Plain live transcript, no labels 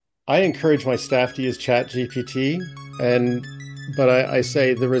I encourage my staff to use ChatGPT, and but I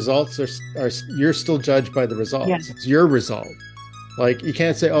say the results are you're still judged by the Yeah. results. It's your result. Like you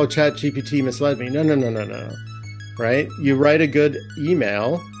can't say, "Oh, ChatGPT misled me." No, no, no, no, no. Right? You write a good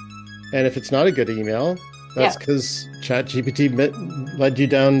email, and if it's not a good email, Yeah. that's because ChatGPT led you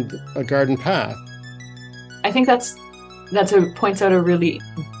down a garden path. I think that's a points out a really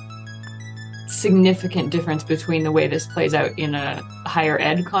significant difference between the way this plays out in a higher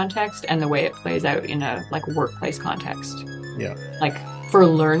ed context and the way it plays out in a like workplace context. Yeah, Like for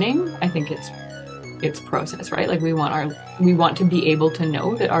learning, I think it's process, right? Like we want to be able to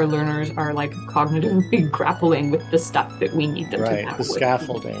know that our learners are like cognitively grappling with the stuff that we need them to right. The grapple with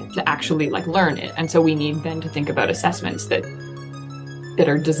scaffolding. to actually like learn it. And so we need then to think about assessments that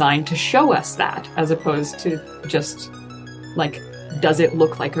are designed to show us that as opposed to just like does it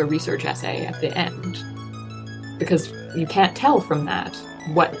look like a research essay at the end? Because you can't tell from that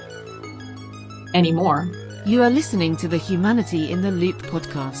what anymore. You are listening to the Humanity in the Loop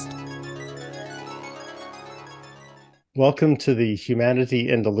podcast. Welcome to the Humanity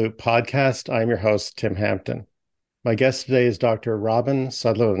in the Loop podcast. I'm your host, Tim Hampton. My guest today is Dr. Robin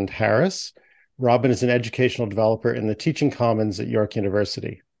Sutherland Harris. Robin is an educational developer in the Teaching Commons at York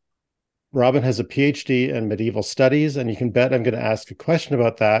University. Robin has a PhD in medieval studies, and you can bet I'm going to ask a question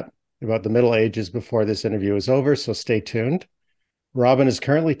about that, about the Middle Ages, before this interview is over, so stay tuned. Robin is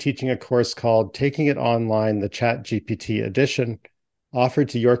currently teaching a course called Taking It Online, the ChatGPT edition, offered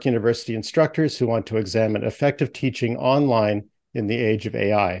to York University instructors who want to examine effective teaching online in the age of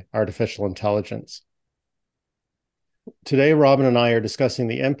AI, artificial intelligence. Today, Robin and I are discussing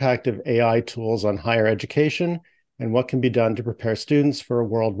the impact of AI tools on higher education and what can be done to prepare students for a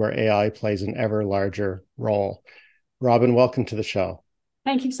world where AI plays an ever larger role. Robin, welcome to the show.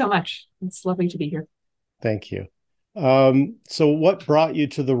 Thank you so much. It's lovely to be here. Thank you. So what brought you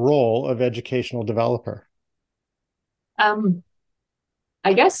to the role of educational developer?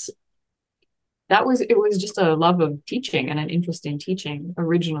 I guess it was just a love of teaching and an interest in teaching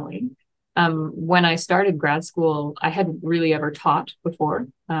originally. When I started grad school, I hadn't really ever taught before.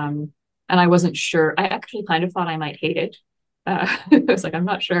 And I wasn't sure. I actually kind of thought I might hate it. I was like, I'm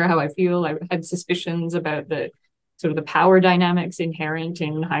not sure how I feel. I had suspicions about the sort of the power dynamics inherent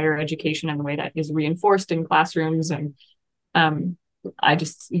in higher education and the way that is reinforced in classrooms. And I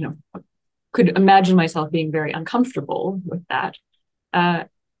just, could imagine myself being very uncomfortable with that. And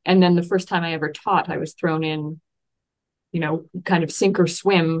then the first time I ever taught, I was thrown in, kind of sink or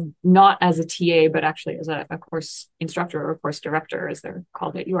swim, not as a TA, but actually as a course instructor or a course director, as they're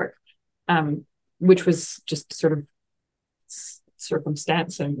called at York, which was just sort of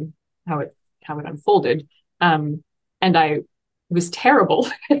circumstance and how it unfolded. And I was terrible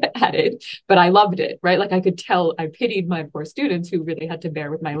at it, but I loved it, right? Like I could tell I pitied my poor students who really had to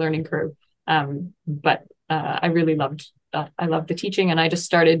bear with my learning curve. But I really loved the teaching, and I just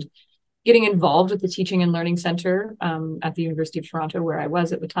started getting involved with the Teaching and Learning Center at the University of Toronto, where I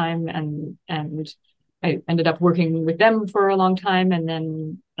was at the time, and I ended up working with them for a long time. And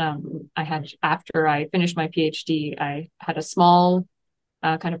then after I finished my PhD, I had a small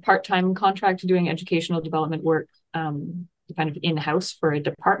kind of part-time contract doing educational development work, kind of in-house for a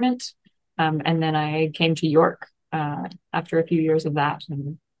department. And then I came to York after a few years of that,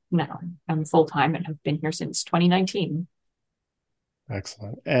 and now I'm full-time and have been here since 2019.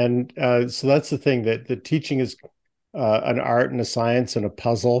 Excellent. And so that's the thing, that the teaching is an art and a science and a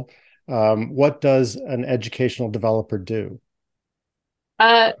puzzle. What does an educational developer do?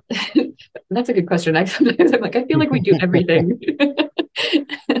 That's a good question. Sometimes I'm like, I feel like we do everything.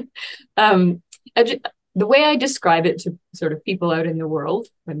 The way I describe it to sort of people out in the world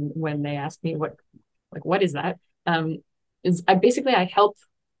when they ask me what is that, is I help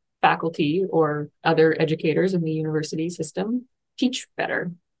faculty or other educators in the university system teach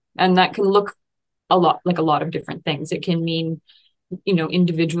better. And that can look a lot of different things. It can mean,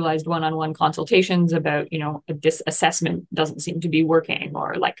 individualized one-on-one consultations about, this assessment doesn't seem to be working,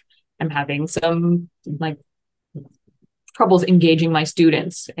 or like I'm having some like troubles engaging my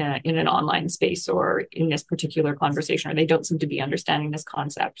students in an online space or in this particular conversation, or they don't seem to be understanding this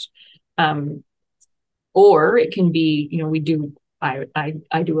concept. Or it can be,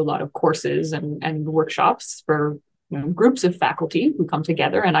 I do a lot of courses and workshops for groups of faculty who come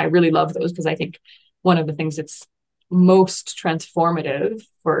together, and I really love those because I think one of the things that's most transformative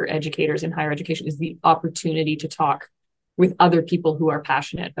for educators in higher education is the opportunity to talk with other people who are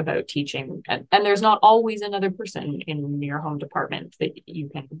passionate about teaching. And there's not always another person in your home department that you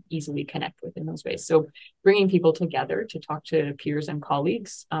can easily connect with in those ways. So bringing people together to talk to peers and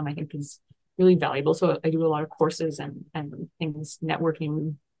colleagues, I think is really valuable. So I do a lot of courses and things,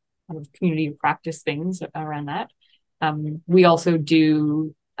 networking kind of community of practice things around that. We also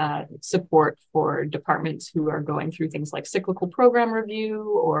do support for departments who are going through things like cyclical program review,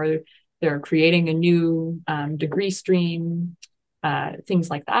 or they're creating a new degree stream, things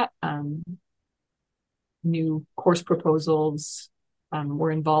like that. New course proposals.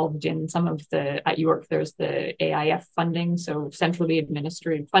 We're involved in some of at York, there's the AIF funding, so centrally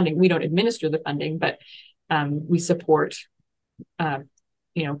administered funding. We don't administer the funding, but we support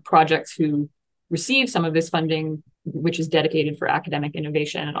projects who receive some of this funding, which is dedicated for academic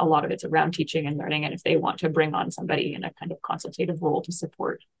innovation. And a lot of it's around teaching and learning. And if they want to bring on somebody in a kind of consultative role to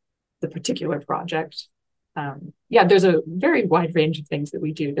support the particular project, there's a very wide range of things that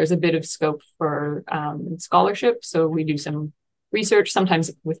we do. There's a bit of scope for scholarship. So we do some research,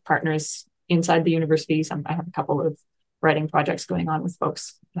 sometimes with partners inside the university. I have a couple of writing projects going on with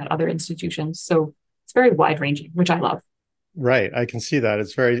folks at other institutions. So it's very wide ranging, which I love. Right. I can see that.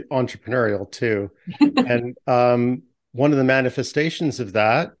 It's very entrepreneurial too. And one of the manifestations of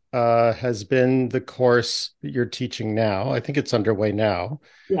that has been the course that you're teaching now. I think it's underway now.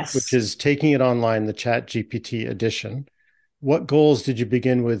 Yes. Which is taking it online, the ChatGPT edition. What goals did you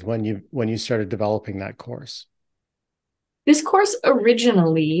begin with when you started developing that course? This course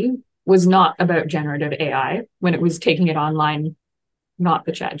originally was not about generative AI when it was taking it online, not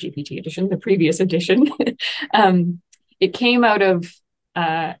the ChatGPT edition, the previous edition. It came out of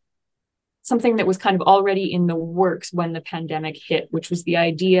something that was kind of already in the works when the pandemic hit, which was the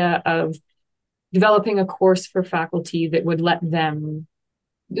idea of developing a course for faculty that would let them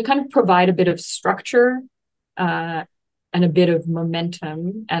kind of provide a bit of structure and a bit of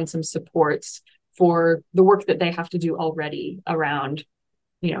momentum and some supports for the work that they have to do already around,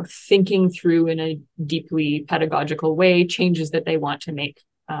 thinking through in a deeply pedagogical way changes that they want to make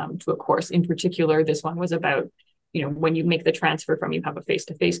to a course. In particular, this one was about, when you make the transfer from, you have a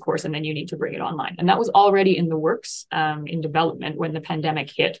face-to-face course and then you need to bring it online. And that was already in the works in development when the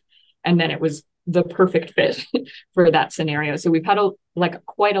pandemic hit. And then it was the perfect fit for that scenario. So we've had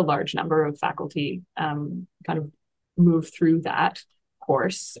quite a large number of faculty kind of move through that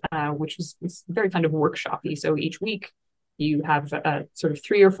course, which was very kind of workshopy. So each week you have sort of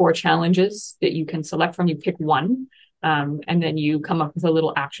 3 or 4 challenges that you can select from. You pick one, and then you come up with a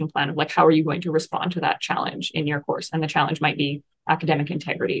little action plan of how are you going to respond to that challenge in your course? And the challenge might be academic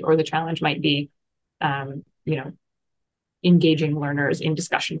integrity, or the challenge might be, engaging learners in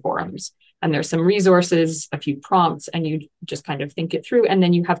discussion forums. And there's some resources, a few prompts, and you just kind of think it through. And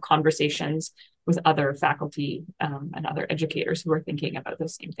then you have conversations with other faculty and other educators who are thinking about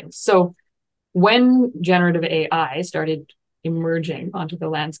those same things. So when generative AI started emerging onto the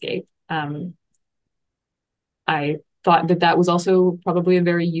landscape, I thought that was also probably a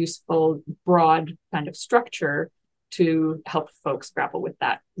very useful, broad kind of structure to help folks grapple with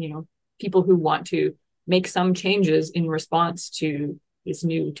that. People who want to make some changes in response to this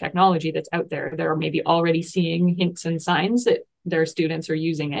new technology that's out there. They're maybe already seeing hints and signs that their students are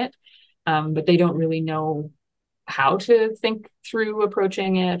using it, but they don't really know how to think through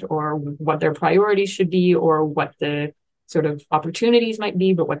approaching it, or what their priorities should be, or what the sort of opportunities might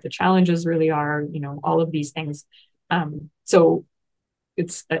be, but what the challenges really are, all of these things. So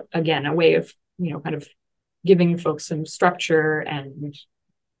it's, again, a way of, kind of giving folks some structure and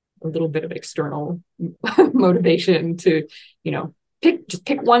a little bit of external motivation to,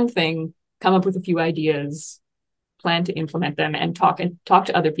 pick one thing, come up with a few ideas, plan to implement them, and talk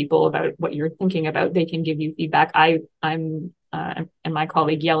to other people about what you're thinking about. They can give you feedback. I'm and my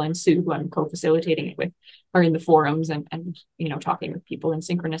colleague Yellen Sue, who I'm co-facilitating it with, are in the forums and talking with people in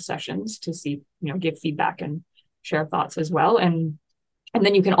synchronous sessions to see, give feedback and share thoughts as well. And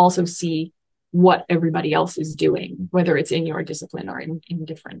then you can also see what everybody else is doing, whether it's in your discipline or in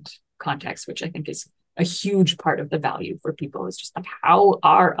different contexts, which I think is a huge part of the value for people, is just how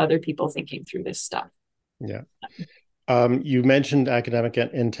are other people thinking through this stuff? Yeah. You mentioned academic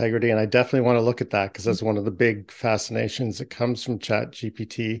integrity, and I definitely want to look at that because that's one of the big fascinations that comes from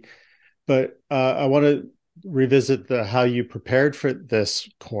ChatGPT. But I want to revisit how you prepared for this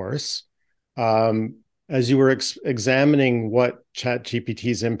course. As you were examining what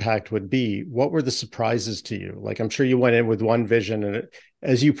ChatGPT's impact would be, what were the surprises to you? I'm sure you went in with one vision, and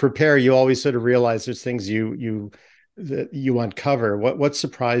as you prepare, you always sort of realize there's things you uncover. What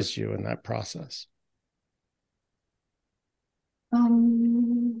surprised you in that process?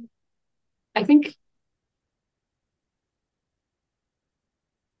 I think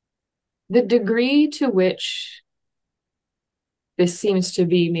the degree to which this seems to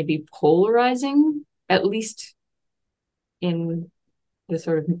be maybe polarizing, at least in the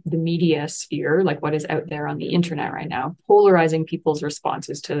sort of the media sphere, like what is out there on the internet right now, polarizing people's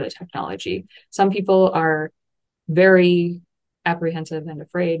responses to the technology. Some people are very apprehensive and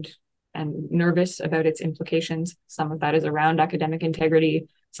afraid and nervous about its implications. Some of that is around academic integrity.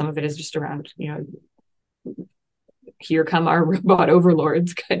 Some of it is just around, here come our robot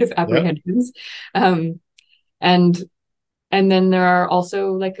overlords kind of apprehensions. Yep. And then there are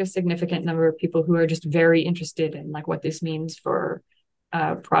also like a significant number of people who are just very interested in like what this means for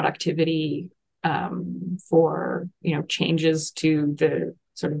productivity, for changes to the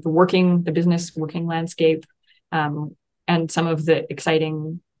sort of the business working landscape, and some of the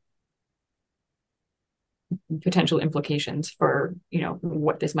exciting potential implications for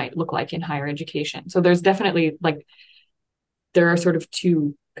what this might look like in higher education. So there's definitely there are sort of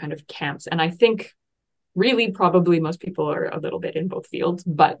two kind of camps, and I think really probably most people are a little bit in both fields,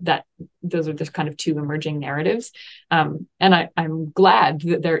 but that those are just kind of two emerging narratives. And I'm glad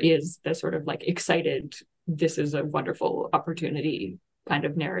that there is the sort of like excited, this is a wonderful opportunity kind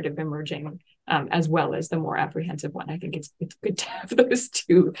of narrative emerging, as well as the more apprehensive one. I think it's good to have those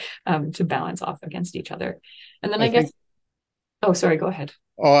two to balance off against each other. And then I guess, oh, sorry, go ahead.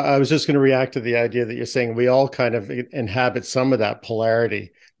 Oh, I was just going to react to the idea that you're saying we all kind of inhabit some of that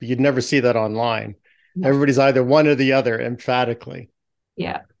polarity, but you'd never see that online. No. Everybody's either one or the other emphatically.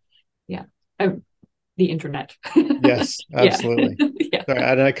 Yeah. The internet. Yes, absolutely. Yeah.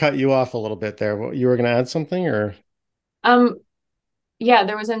 Sorry, I cut you off a little bit there. You were going to add something, or? Yeah,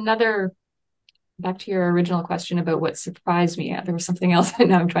 there was another, back to your original question about what surprised me. There was something else and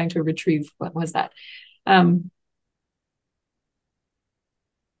now I'm trying to retrieve. What was that?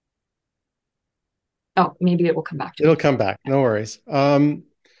 Oh, maybe it will come back to me. It'll come back. No worries.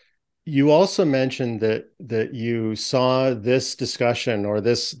 You also mentioned that you saw this discussion or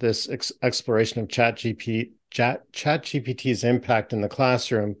this exploration of ChatGPT's impact in the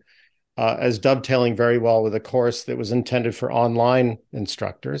classroom as dovetailing very well with a course that was intended for online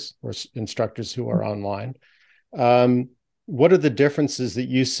instructors or instructors who are online. What are the differences that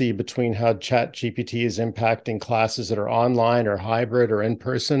you see between how ChatGPT is impacting classes that are online or hybrid or in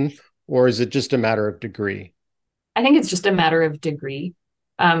person, or is it just a matter of degree? I think it's just a matter of degree.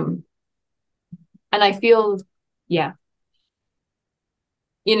 And I feel,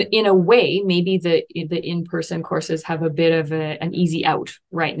 in a way, maybe the in-person courses have a bit of an easy out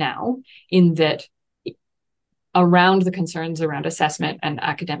right now, in that around the concerns around assessment and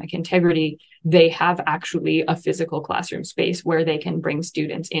academic integrity, they have actually a physical classroom space where they can bring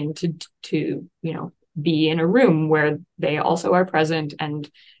students in to be in a room where they also are present,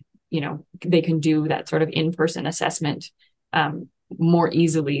 and they can do that sort of in-person assessment more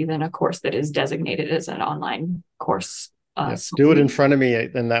easily than a course that is designated as an online course. Do it in front of me,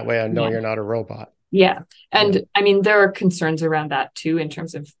 and that way I know you're not a robot. Yeah. And I mean, there are concerns around that too, in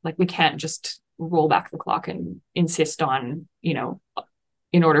terms of like, we can't just roll back the clock and insist on,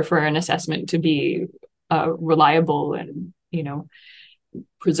 in order for an assessment to be reliable and,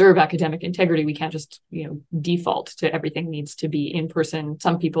 preserve academic integrity, we can't just, default to everything needs to be in person.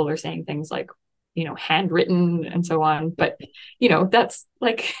 Some people are saying things like, handwritten and so on. But, that's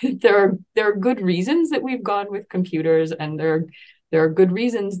like, there are good reasons that we've gone with computers, and there are good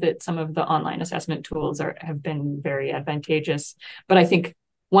reasons that some of the online assessment tools have been very advantageous. But I think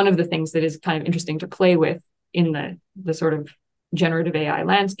one of the things that is kind of interesting to play with in the sort of generative AI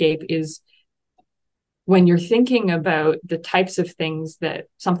landscape is when you're thinking about the types of things that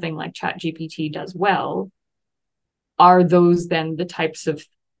something like ChatGPT does well, are those then the types of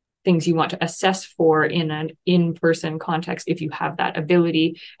things you want to assess for in an in-person context if you have that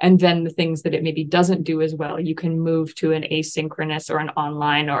ability? And then the things that it maybe doesn't do as well, you can move to an asynchronous or an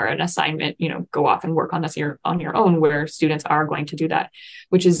online or an assignment, go off and work on this on your own, where students are going to do that,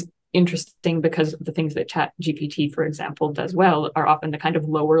 which is interesting because the things that ChatGPT, for example, does well are often the kind of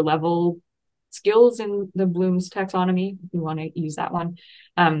lower level skills in the Bloom's taxonomy, if you want to use that one.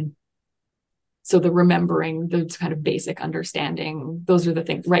 So the remembering, the kind of basic understanding, those are the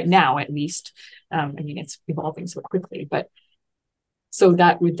things right now, at least. I mean, it's evolving so quickly, but so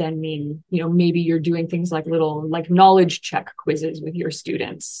that would then mean, maybe you're doing things like little knowledge check quizzes with your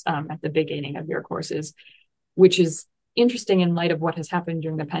students at the beginning of your courses, which is interesting in light of what has happened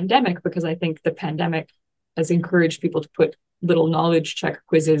during the pandemic, because I think the pandemic has encouraged people to put little knowledge check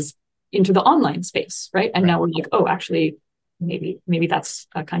quizzes into the online space, right? And now we're like, oh, actually, maybe that's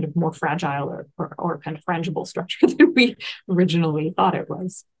a kind of more fragile or kind of frangible structure than we originally thought it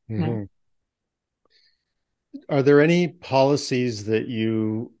was. Mm-hmm. Are there any policies that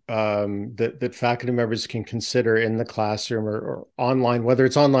you that faculty members can consider in the classroom or online, whether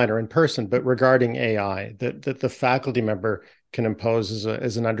it's online or in person, but regarding AI, that the faculty member can impose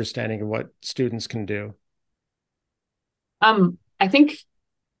as an understanding of what students can do? I think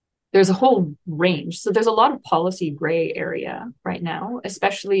there's a whole range. So there's a lot of policy gray area right now,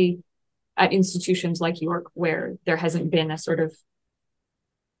 especially at institutions like York, where there hasn't been a sort of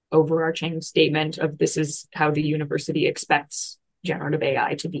overarching statement of this is how the university expects generative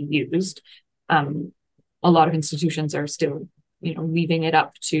AI to be used. A lot of institutions are still, leaving it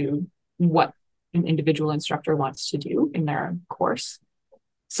up to what an individual instructor wants to do in their course.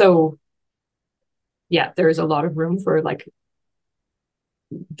 So yeah, there is a lot of room for like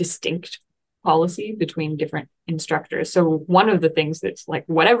distinct policy between different instructors. So one of the things that's like,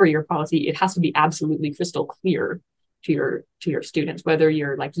 whatever your policy, it has to be absolutely crystal clear to your students, whether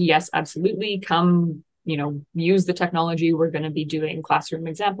you're like, yes, absolutely, come, use the technology. We're going to be doing classroom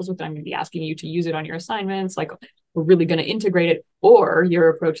examples with it. I'm going to be asking you to use it on your assignments. Like, we're really going to integrate it. Or your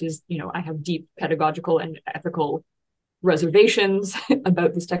approach is, I have deep pedagogical and ethical reservations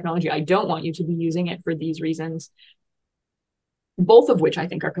about this technology. I don't want you to be using it for these reasons, both of which I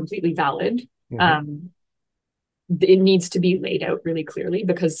think are completely valid. Mm-hmm. It needs to be laid out really clearly,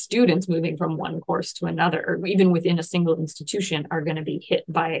 because students moving from one course to another, or even within a single institution, are going to be hit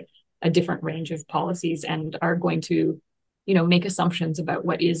by a different range of policies and are going to, make assumptions about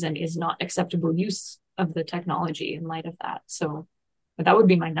what is and is not acceptable use of the technology in light of that. So that would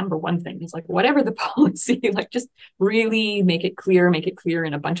be my number one thing, is like, whatever the policy, like, just really make it clear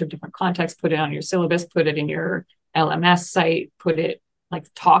in a bunch of different contexts, put it on your syllabus, put it in your LMS site,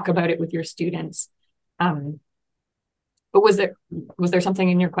 talk about it with your students. But was there something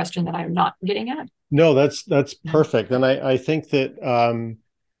in your question that I'm not getting at? No, that's perfect. And I think that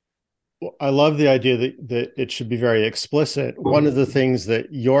I love the idea that it should be very explicit. One of the things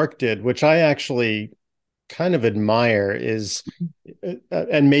that York did, which I actually kind of admire, is,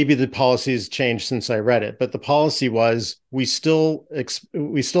 and maybe the policy's changed since I read it, but the policy was, we still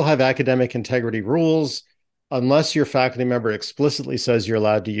have academic integrity rules. Unless your faculty member explicitly says you're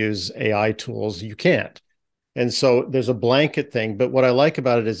allowed to use AI tools, you can't. And so there's a blanket thing, but what I like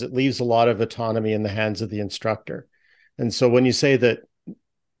about it is it leaves a lot of autonomy in the hands of the instructor. And so when you say that,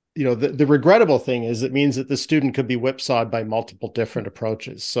 the regrettable thing is, it means that the student could be whipsawed by multiple different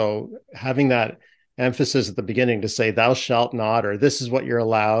approaches. So having that emphasis at the beginning to say, thou shalt not, or this is what you're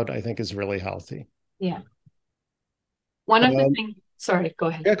allowed, I think is really healthy. Yeah. One of the things, sorry, go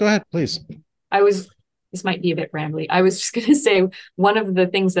ahead. Yeah, go ahead, please. This might be a bit rambly. I was just going to say, one of the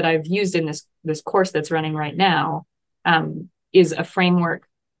things that I've used in this course that's running right now is a framework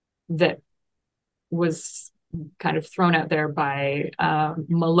that was kind of thrown out there by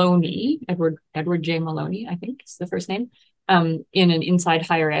Maloney, Edward J. Maloney, I think is the first name, in an Inside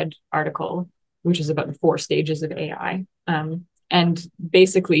Higher Ed article, which is about the 4 stages of AI. And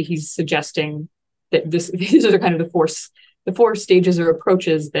basically he's suggesting that these are kind of the four stages or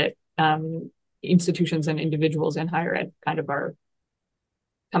approaches that institutions and individuals in higher ed kind of are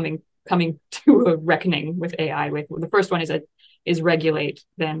coming to a reckoning with AI with. The first one is regulate,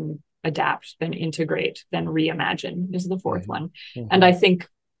 then adapt, then integrate, then reimagine is the fourth one. Mm-hmm. And I think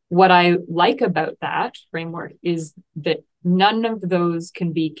what I like about that framework is that none of those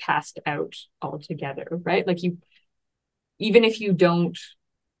can be cast out altogether, right? Like, even if you don't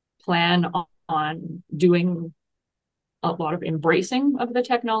plan on doing a lot of embracing of the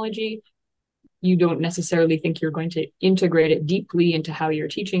technology, you don't necessarily think you're going to integrate it deeply into how you're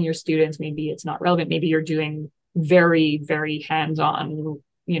teaching your students. Maybe it's not relevant. Maybe you're doing very, very hands-on,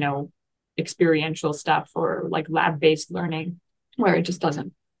 experiential stuff, or like lab-based learning, where it just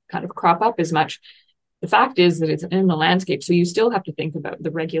doesn't kind of crop up as much. The fact is that it's in the landscape. So you still have to think about the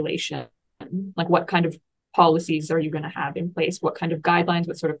regulation, like, what kind of policies are you going to have in place? What kind of guidelines,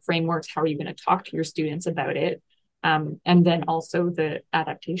 what sort of frameworks, how are you going to talk to your students about it? And then also the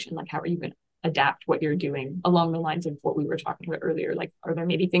adaptation, like, how are you going to adapt what you're doing along the lines of what we were talking about earlier? Like, are there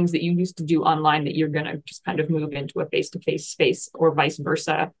maybe things that you used to do online that you're going to just kind of move into a face-to-face space, or vice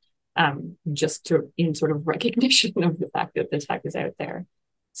versa, just in sort of recognition of the fact that the tech is out there?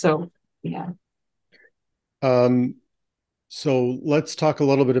 So, yeah. So let's talk a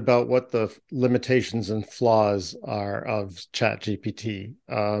little bit about what the limitations and flaws are of ChatGPT.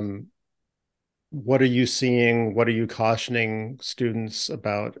 What are you seeing? What are you cautioning students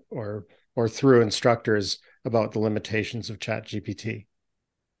about, or through instructors, about the limitations of ChatGPT?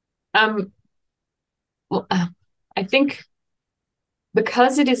 Well, I think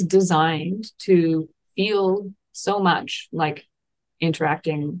because it is designed to feel so much like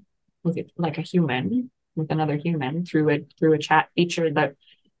interacting with it, like a human, with another human through a chat feature,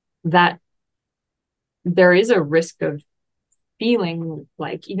 that there is a risk of feeling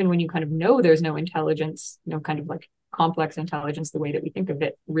like, even when you kind of know there's no intelligence, kind of like complex intelligence, the way that we think of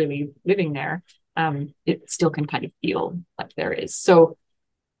it really living there, it still can kind of feel like there is. So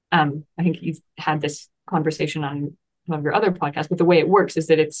I think you've had this conversation on one of your other podcasts, but the way it works is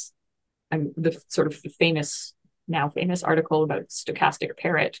that it's the sort of now famous article about stochastic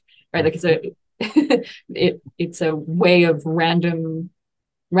parrot, right? Like it's a way of randomly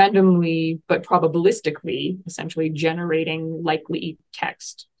but probabilistically essentially generating likely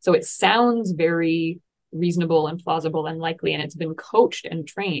text. So it sounds very reasonable and plausible and likely, and it's been coached and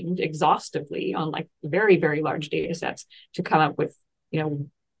trained exhaustively on like very, very large data sets to come up with,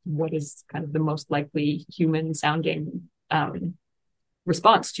 what is kind of the most likely human sounding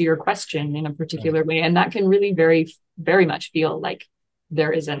response to your question in a particular way. And that can really very, very much feel like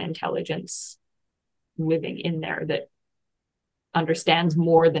there is an intelligence living in there that understands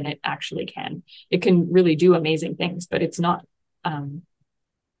more than it actually can. It can really do amazing things, but it's not,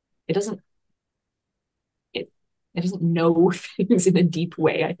 it doesn't know things in a deep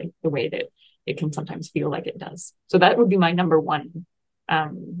way, I think, the way that it can sometimes feel like it does. So that would be my number one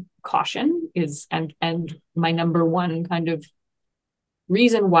caution is, and my number one kind of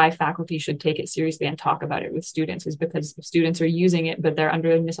reason why faculty should take it seriously and talk about it with students is because students are using it, but they're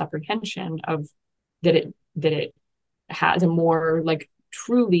under a misapprehension of that it has a more like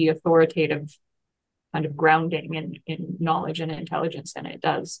truly authoritative kind of grounding in knowledge and intelligence than it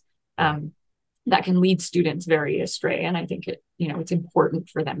does. That can lead students very astray. And I think it's important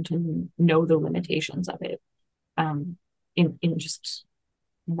for them to know the limitations of it in just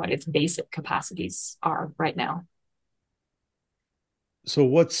what its basic capacities are right now. So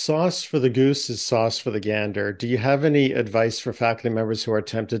what's sauce for the goose is sauce for the gander. Do you have any advice for faculty members who are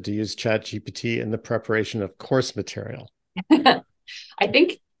tempted to use ChatGPT in the preparation of course material? I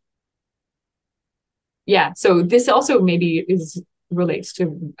think, yeah. So this also maybe relates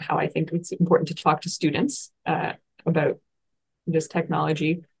to how I think it's important to talk to students about this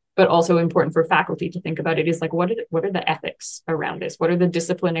technology, but also important for faculty to think about it is like, what are the ethics around this? What are the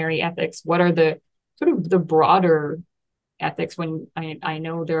disciplinary ethics? What are the sort of the broader ethics? When I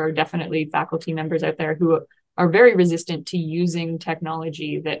know there are definitely faculty members out there who are very resistant to using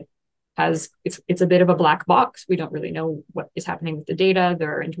technology that it's a bit of a black box. We don't really know what is happening with the data.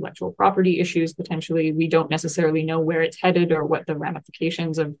 There are intellectual property issues potentially. We don't necessarily know where it's headed or what the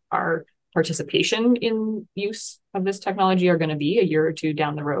ramifications of our participation in use of this technology are going to be a year or two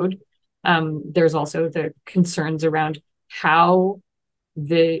down the road. There's also the concerns around how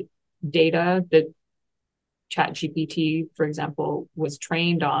the data that ChatGPT, for example, was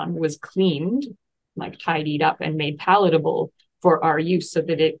trained on was cleaned, like tidied up and made palatable for our use so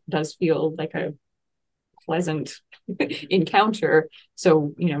that it does feel like a pleasant encounter.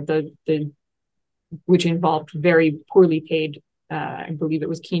 So, the which involved very poorly paid, I believe it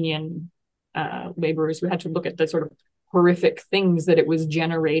was Kenyan laborers who had to look at the sort of horrific things that it was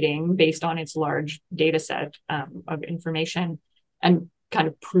generating based on its large data set of information and kind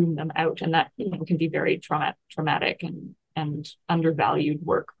of prune them out. And that can be very traumatic and undervalued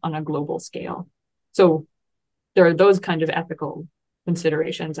work on a global scale. So there are those kind of ethical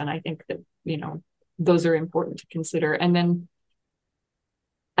considerations. And I think that, those are important to consider. And then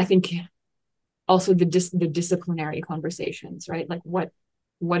I think also the disciplinary conversations, right? Like what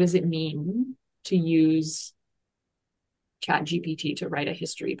does it mean to use ChatGPT to write a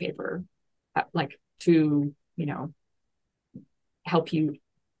history paper, like to, help you,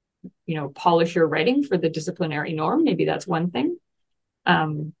 polish your writing for the disciplinary norm. Maybe that's one thing.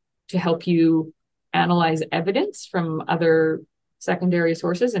 To help you analyze evidence from other secondary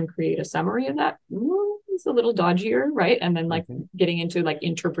sources and create a summary of that. It's a little dodgier, right? And then getting into like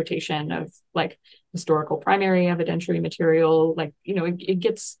interpretation of like historical primary evidentiary material, like, it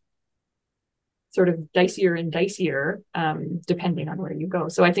gets sort of dicier and dicier depending on where you go.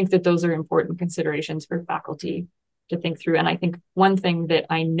 So I think that those are important considerations for faculty to think through. And I think one thing that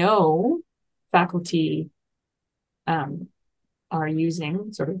I know faculty are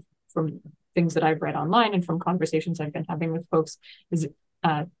using sort of from things that I've read online and from conversations I've been having with folks is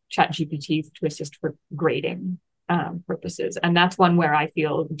ChatGPT to assist for grading purposes. And that's one where I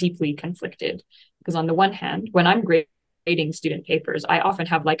feel deeply conflicted because on the one hand, when I'm grading student papers, I often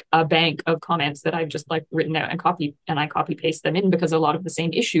have like a bank of comments that I've just like written out and I copy paste them in because a lot of the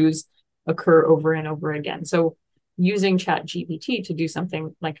same issues occur over and over again. So using ChatGPT to do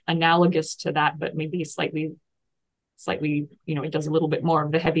something like analogous to that, but maybe slightly, it does a little bit more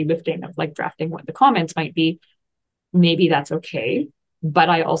of the heavy lifting of like drafting what the comments might be. Maybe that's okay. But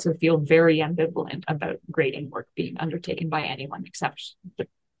I also feel very ambivalent about grading work being undertaken by anyone except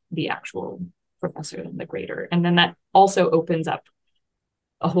the actual professor and the grader. And then that also opens up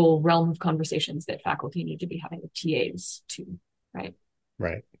a whole realm of conversations that faculty need to be having with TAs too, right?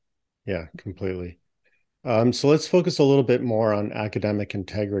 Right. Yeah, completely. So let's focus a little bit more on academic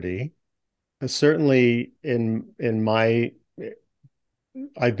integrity. Certainly in my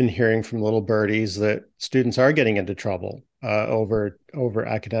I've been hearing from little birdies that students are getting into trouble over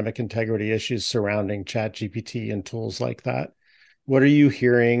academic integrity issues surrounding ChatGPT and tools like that. What are you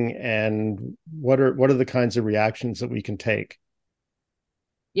hearing, and what are the kinds of reactions that we can take?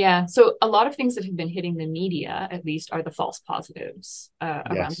 Yeah, so a lot of things that have been hitting the media, at least, are the false positives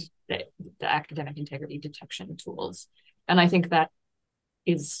around Yes. the academic integrity detection tools. And I think that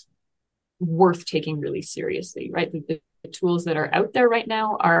is worth taking really seriously, right? The tools that are out there right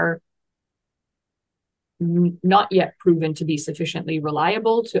now are not yet proven to be sufficiently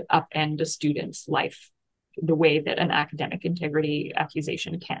reliable to upend a student's life the way that an academic integrity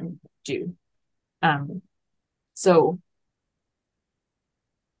accusation can do. So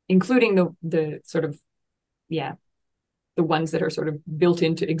including the sort of, yeah, the ones that are sort of built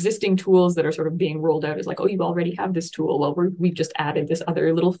into existing tools that are sort of being rolled out as like, oh, you already have this tool. Well, we've just added this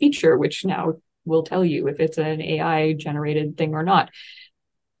other little feature, which now will tell you if it's an AI generated thing or not.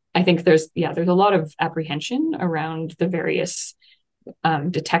 I think there's a lot of apprehension around the various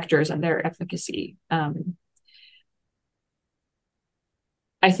detectors and their efficacy.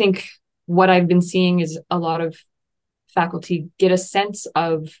 I think what I've been seeing is a lot of faculty get a sense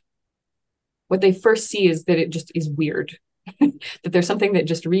of what they first see is that it just is weird, that there's something that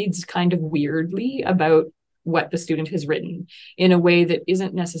just reads kind of weirdly about what the student has written in a way that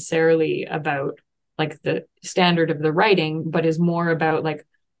isn't necessarily about like the standard of the writing, but is more about like,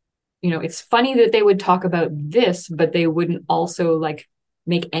 it's funny that they would talk about this, but they wouldn't also like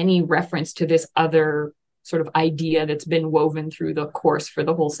make any reference to this other sort of idea that's been woven through the course for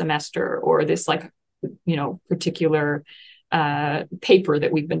the whole semester, or this like, particular paper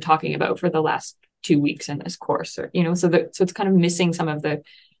that we've been talking about for the last 2 weeks in this course, or, so it's kind of missing some of the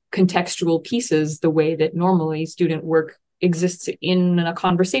contextual pieces, the way that normally student work exists in a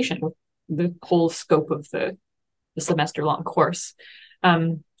conversation with the whole scope of the semester long course.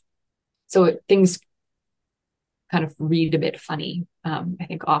 So things kind of read a bit funny, I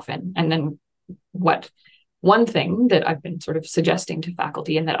think often. And then one thing that I've been sort of suggesting to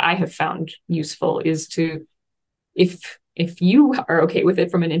faculty and that I have found useful is to, if you are okay with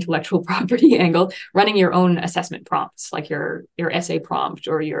it from an intellectual property angle, running your own assessment prompts, like your essay prompt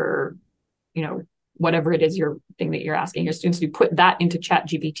or your, whatever it is, your thing that you're asking your students to put that into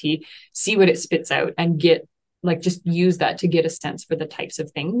ChatGPT, see what it spits out, and just use that to get a sense for the types of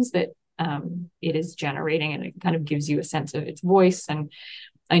things that it is generating, and it kind of gives you a sense of its voice. And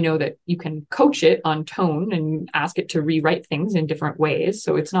I know that you can coach it on tone and ask it to rewrite things in different ways.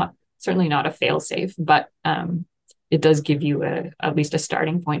 So it's certainly not a fail safe, but it does give you at least a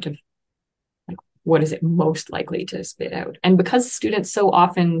starting point of like, what is it most likely to spit out? And because students so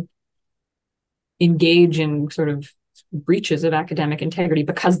often engage in sort of breaches of academic integrity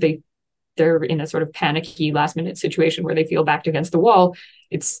because they're in a sort of panicky last minute situation where they feel backed against the wall,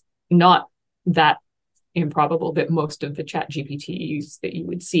 it's not that improbable that most of the ChatGPTs that you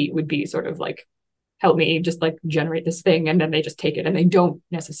would see would be sort of like, help me just like generate this thing, and then they just take it and they don't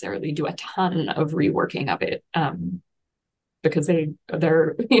necessarily do a ton of reworking of it, because they're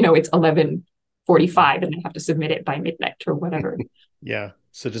it's 11:45 and they have to submit it by midnight or whatever. Yeah,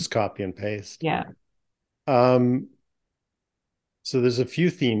 so just copy and paste. Yeah. So there's a few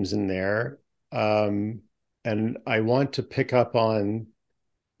themes in there, and I want to pick up on,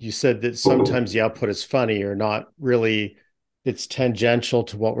 you said that sometimes the output is funny or not really, it's tangential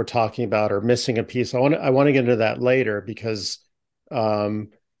to what we're talking about or missing a piece. I want to get into that later because,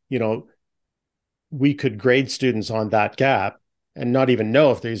 we could grade students on that gap and not even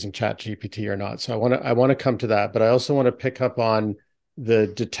know if they're using ChatGPT or not. So I want to come to that, but I also want to pick up on the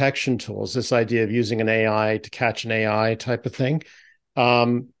detection tools, this idea of using an AI to catch an AI type of thing.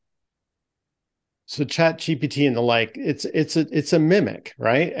 So ChatGPT and the like, it's a mimic,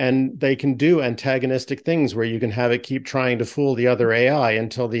 right? And they can do antagonistic things where you can have it keep trying to fool the other AI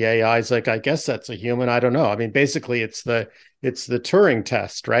until the AI is like, I guess that's a human. I don't know. I mean, basically, it's the Turing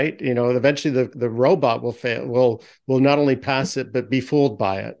test, right? Eventually the robot will fail, will not only pass it but be fooled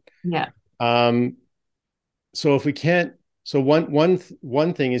by it. Yeah. So if we can't, so one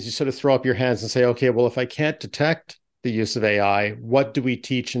thing is you sort of throw up your hands and say, okay, well, if I can't detect the use of AI, what do we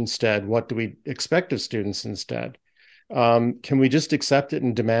teach instead? What do we expect of students instead? Can we just accept it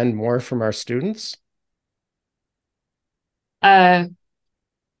and demand more from our students?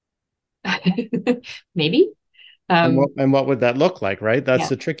 Maybe. And what would that look like, right? That's Yeah.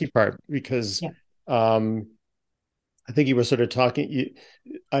 the tricky part, because Yeah. I I think you were sort of talking,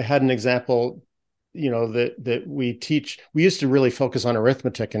 I had an example, that we teach. We used to really focus on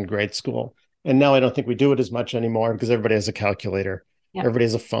arithmetic in grade school. And now I don't think we do it as much anymore because everybody has a calculator. Yeah. Everybody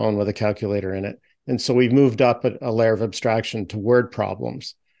has a phone with a calculator in it. And so we've moved up a layer of abstraction to word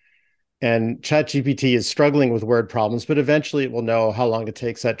problems. And ChatGPT is struggling with word problems, but eventually it will know how long it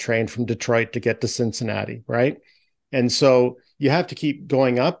takes that train from Detroit to get to Cincinnati, right? And so you have to keep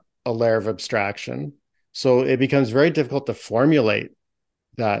going up a layer of abstraction. So it becomes very difficult to formulate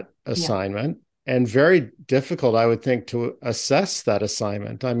that assignment, and very difficult, I would think, to assess that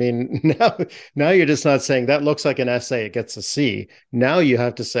assignment. I mean, now you're just not saying that looks like an essay, it gets a C. Now you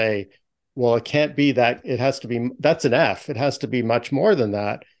have to say, well, it can't be that. It has to be, that's an F. It has to be much more than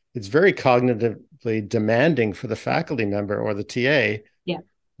that. It's very cognitively demanding for the faculty member or the TA. Yeah.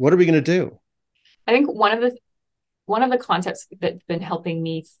 What are we going to do? I think one of the concepts that's been helping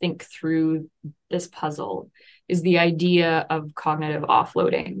me think through this puzzle is the idea of cognitive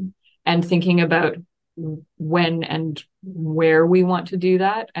offloading, and thinking about when and where we want to do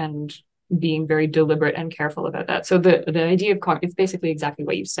that, and being very deliberate and careful about that. So the idea of it's basically exactly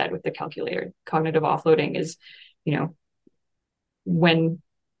what you said with the calculator. Cognitive offloading is, when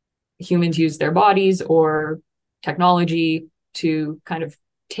humans use their bodies or technology to kind of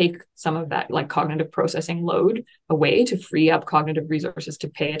take some of that like cognitive processing load away, to free up cognitive resources to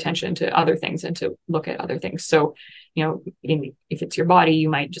pay attention to other things and to look at other things. So, if it's your body, you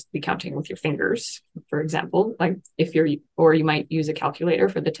might just be counting with your fingers, for example, like or you might use a calculator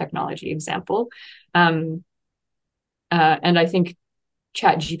for the technology example. And I think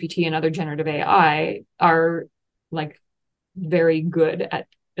ChatGPT and other generative AI are like very good at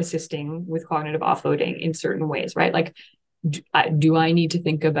assisting with cognitive offloading in certain ways, right? Like, do I need to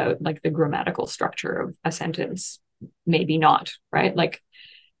think about like the grammatical structure of a sentence? Maybe not, right? Like,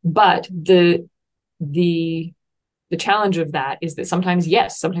 but the challenge of that is that sometimes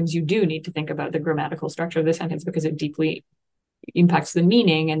you do need to think about the grammatical structure of the sentence, because it deeply impacts the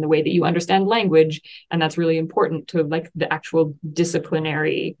meaning and the way that you understand language, and that's really important to like the actual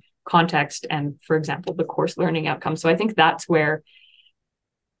disciplinary context and, for example, the course learning outcome. So I think that's where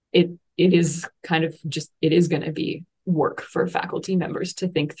it is kind of just, it is going to be work for faculty members to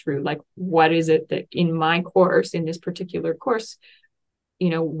think through, like, what is it that in my course, in this particular course,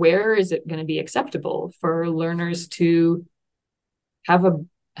 where is it going to be acceptable for learners to have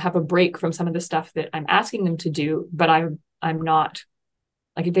a break from some of the stuff that I'm asking them to do, but I'm not,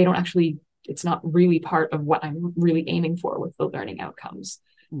 like, if they don't actually, it's not really part of what I'm really aiming for with the learning outcomes.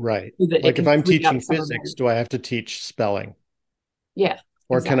 Right. So like if I'm teaching physics, do I have to teach spelling? Yeah.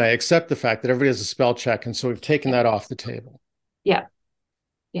 Or exactly. Can I accept the fact that everybody has a spell check, and so we've taken that off the table? Yeah.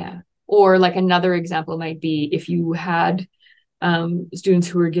 Yeah. Or like another example might be if you had students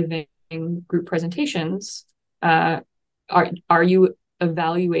who are giving group presentations, are you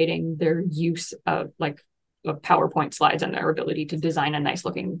evaluating their use of PowerPoint slides and their ability to design a nice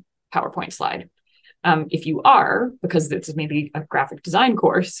looking PowerPoint slide? If you are, because it's maybe a graphic design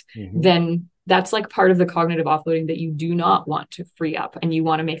course, then that's like part of the cognitive offloading that you do not want to free up. And you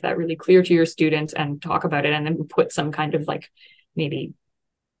want to make that really clear to your students and talk about it, and then put some kind of like maybe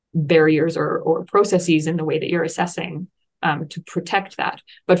barriers or processes in the way that you're assessing to protect that.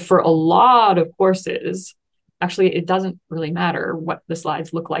 But for a lot of courses, actually, it doesn't really matter what the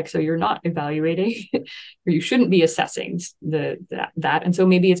slides look like. So you're not evaluating or you shouldn't be assessing that. And so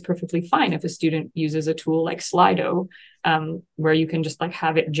maybe it's perfectly fine if a student uses a tool like Slido, where you can just like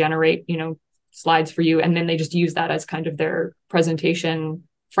have it generate, slides for you. And then they just use that as kind of their presentation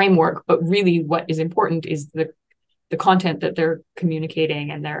framework. But really what is important is the content that they're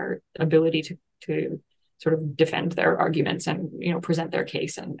communicating and their ability to sort of defend their arguments and, present their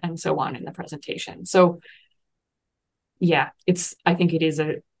case and so on in the presentation. So yeah, I think it is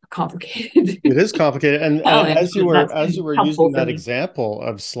a complicated. It is complicated. And as you were using that example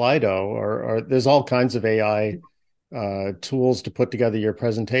of Slido, or there's all kinds of AI tools to put together your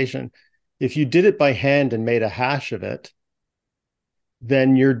presentation. If you did it by hand and made a hash of it,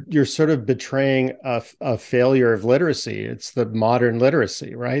 then you're sort of betraying a failure of literacy. It's the modern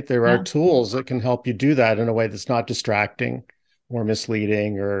literacy, right? There are tools that can help you do that in a way that's not distracting or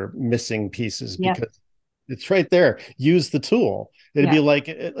misleading or missing pieces, because it's right there. Use the tool. It'd be like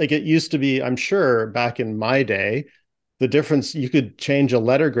it used to be, I'm sure, back in my day, the difference, you could change a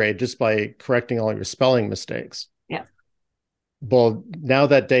letter grade just by correcting all your spelling mistakes. Yeah. Well, now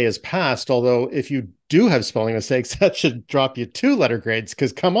that day is past, although if you do have spelling mistakes, that should drop you 2 letter grades,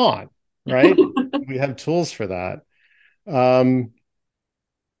 because come on, right? We have tools for that.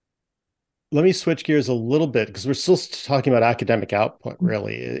 let me switch gears a little bit because we're still talking about academic output,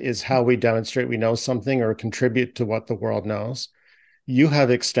 really, is how we demonstrate we know something or contribute to what the world knows. You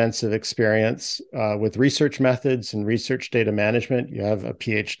have extensive experience with research methods and research data management. You have a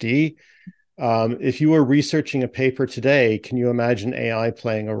PhD. If you were researching a paper today, can you imagine AI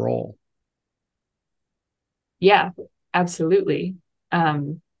playing a role? Yeah, absolutely.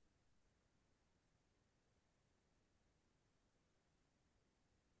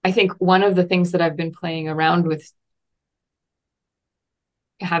 I think one of the things that I've been playing around with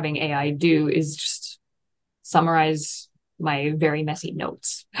having AI do is just summarize my very messy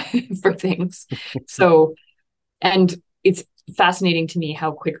notes for things. So, and it's fascinating to me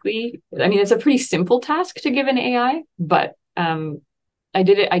how quickly, I mean, it's a pretty simple task to give an AI, but I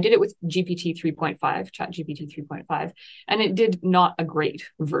did it with GPT 3.5, Chat GPT 3.5, and it did not a great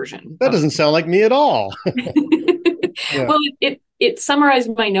version. That doesn't sound like me at all. Yeah. Well, it summarized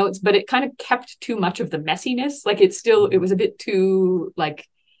my notes, but it kind of kept too much of the messiness. Like it was a bit too like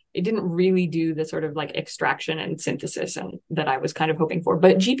it didn't really do the sort of like extraction and synthesis and that I was kind of hoping for.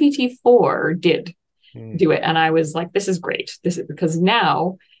 But GPT-4 did do it, and I was like, this is great. This is because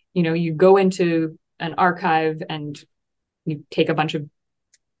now, you go into an archive and you take a bunch of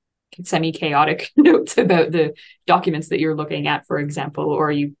semi-chaotic notes about the documents that you're looking at, for example,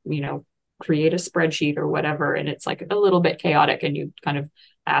 or you create a spreadsheet or whatever, and it's like a little bit chaotic, and you kind of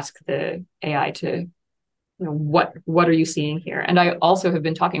ask the AI to, what are you seeing here? And I also have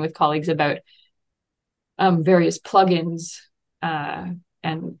been talking with colleagues about various plugins and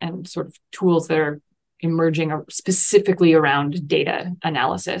sort of tools that are emerging specifically around data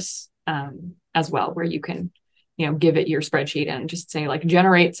analysis as well, where you can give it your spreadsheet and just say like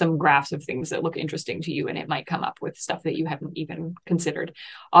generate some graphs of things that look interesting to you, and it might come up with stuff that you haven't even considered.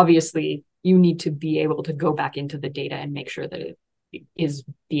 Obviously, you need to be able to go back into the data and make sure that it is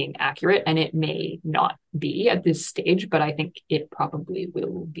being accurate, and it may not be at this stage, but I think it probably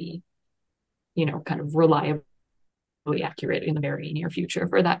will be, kind of reliably accurate in the very near future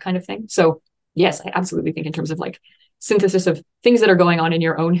for that kind of thing. So yes, I absolutely think in terms of like synthesis of things that are going on in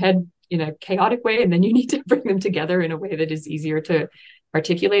your own head in a chaotic way, and then you need to bring them together in a way that is easier to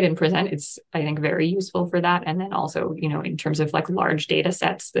articulate and present. It's, I think, very useful for that. And then also, in terms of like large data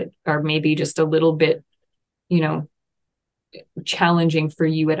sets that are maybe just a little bit, challenging for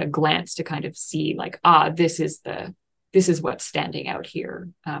you at a glance to kind of see like, this is what's standing out here.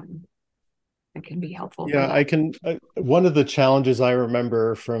 It can be helpful. Yeah, I can. One of the challenges I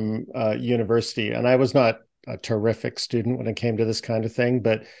remember from university, and I was not a terrific student when it came to this kind of thing,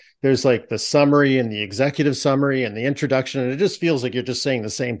 but there's like the summary and the executive summary and the introduction, and it just feels like you're just saying the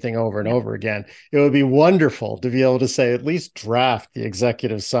same thing over and over again. It would be wonderful to be able to say, at least draft the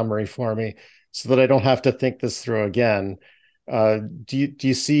executive summary for me so that I don't have to think this through again. Do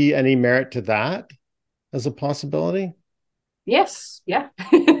you see any merit to that as a possibility? Yes. Yeah.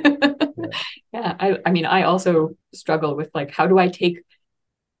 Yeah. I mean, I also struggle with like, how do I take,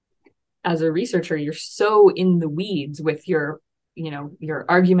 as a researcher, you're so in the weeds with your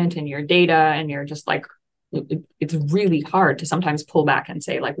argument and your data, and you're just like, it's really hard to sometimes pull back and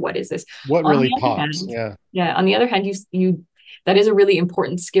say like, what is this? What really pops? Yeah. On the other hand, you that is a really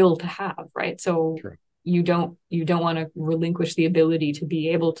important skill to have, right? So True. you don't want to relinquish the ability to be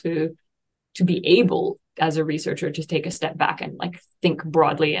able as a researcher to take a step back and like think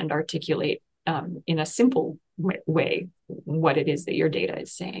broadly and articulate in a simple way what it is that your data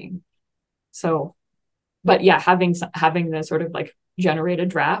is saying. So, but yeah, having the sort of like generate a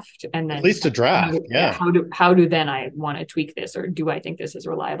draft, and then at least a draft. How do then I want to tweak this, or do I think this is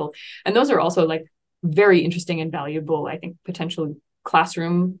reliable? And those are also like very interesting and valuable, I think, potential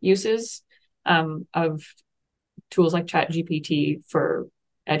classroom uses of tools like Chat GPT for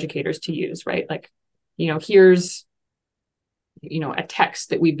educators to use, right? Like, here's, a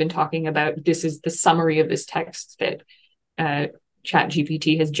text that we've been talking about. This is the summary of this text that Chat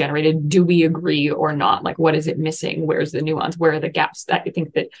GPT has generated. Do we agree or not? Like, what is it missing? Where's the nuance? Where are the gaps? That I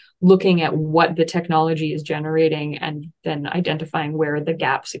think that looking at what the technology is generating and then identifying where are the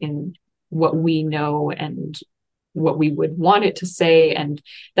gaps in what we know and what we would want it to say, and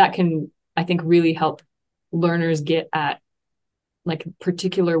that can, I think, really help learners get at like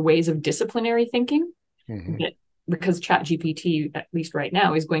particular ways of disciplinary thinking. Because Chat GPT, at least right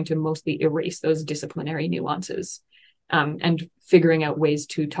now, is going to mostly erase those disciplinary nuances. And figuring out ways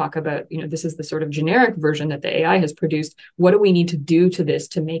to talk about, this is the sort of generic version that the AI has produced. What do we need to do to this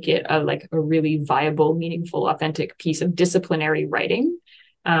to make it a really viable, meaningful, authentic piece of disciplinary writing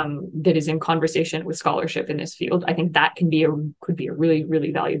that is in conversation with scholarship in this field? I think that could be a really,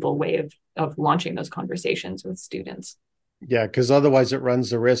 really valuable way of launching those conversations with students. Yeah, because otherwise it runs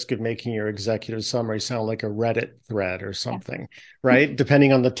the risk of making your executive summary sound like a Reddit thread or Yeah. something, right?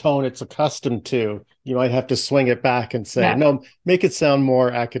 Depending on the tone it's accustomed to, you might have to swing it back and say, Yeah. no, make it sound more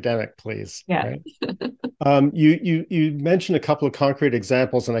academic, please. Yeah. Right. You mentioned a couple of concrete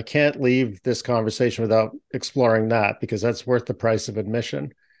examples, and I can't leave this conversation without exploring that because that's worth the price of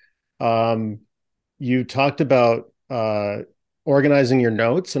admission. Um, you talked about organizing your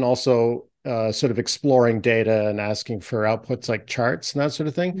notes and also sort of exploring data and asking for outputs like charts and that sort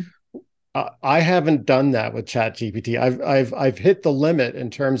of thing. I haven't done that with ChatGPT. I've hit the limit in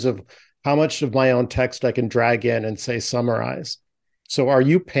terms of how much of my own text I can drag in and say summarize. So are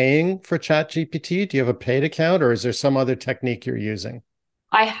you paying for ChatGPT? Do you have a paid account, or is there some other technique you're using?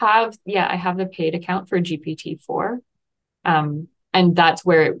 I have the paid account for GPT-4. And that's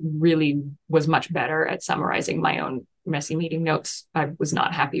where it really was much better at summarizing my own messy meeting notes. I was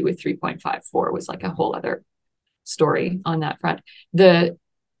not happy with 3.54. It was like a whole other story on that front.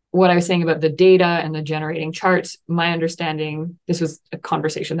 What I was saying about the data and the generating charts, my understanding, this was a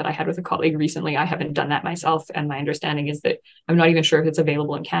conversation that I had with a colleague recently. I haven't done that myself. And my understanding is that I'm not even sure if it's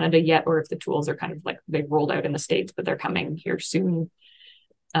available in Canada yet, or if the tools are kind of like they've rolled out in the States, but they're coming here soon.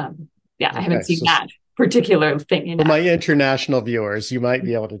 Yeah, I haven't Okay, seen so that particular thing in for my action. international viewers, you might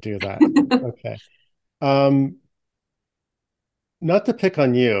be able to do that. Okay. Um, Not to pick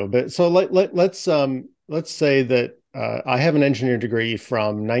on you, but so let's say that I have an engineering degree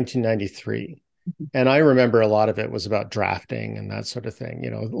from 1993, and I remember a lot of it was about drafting and that sort of thing.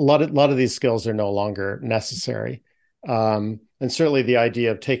 You know, a lot of these skills are no longer necessary. And certainly the idea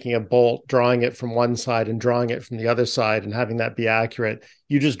of taking a bolt, drawing it from one side and drawing it from the other side and having that be accurate.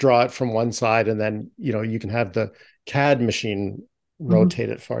 You just draw it from one side, and then you can have the CAD machine Mhm. rotate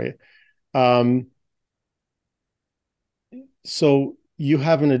it for you. Um, so you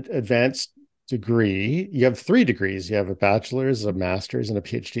have an advanced degree. You have 3 degrees. You have a bachelor's, a master's, and a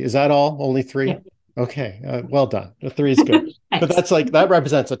PhD. Is that all? Only Yeah. 3? Okay, well done. The 3 is good. But Thanks. that's like that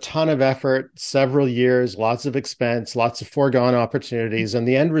represents a ton of effort, several years, lots of expense, lots of foregone opportunities, and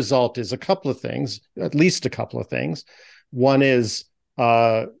the end result is a couple of things, at least a couple of things. One is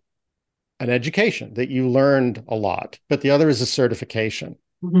an education that you learned a lot, but the other is a certification.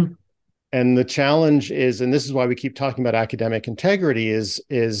 Mhm. And the challenge is, and this is why we keep talking about academic integrity, is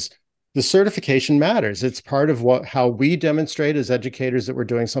the certification matters. It's part of how we demonstrate as educators that we're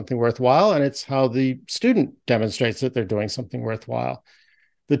doing something worthwhile, and it's how the student demonstrates that they're doing something worthwhile.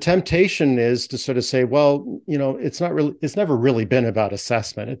 The temptation is to sort of say, well, it's never really been about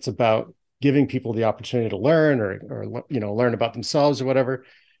assessment. It's about giving people the opportunity to learn or learn about themselves or whatever.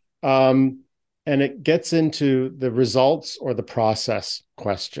 And it gets into the results or the process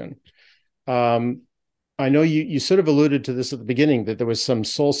question. Um, I know you sort of alluded to this at the beginning, that there was some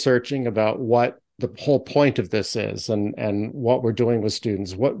soul searching about what the whole point of this is and what we're doing with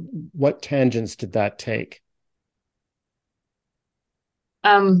students. What tangents did that take?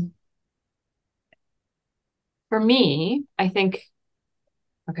 Um, for me, I think,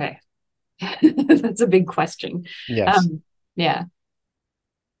 okay, that's a big question. Yes. Um, yeah.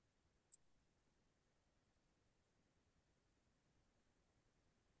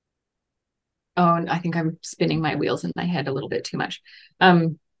 Oh, and I think I'm spinning my wheels in my head a little bit too much.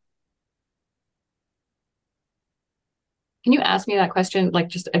 Um, can you ask me that question? Like,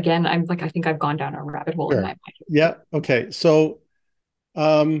 just again, I'm like, I think I've gone down a rabbit hole in my Sure. mind. Yeah. Okay. So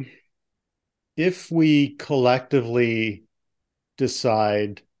um, if we collectively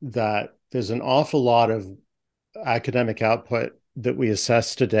decide that there's an awful lot of academic output that we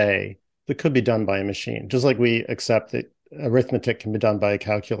assess today that could be done by a machine, just like we accept that arithmetic can be done by a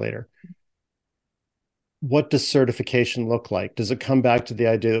calculator. What does certification look like? Does it come back to the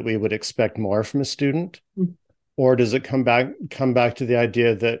idea that we would expect more from a student? Or does it come back to the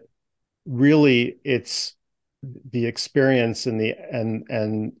idea that really it's the experience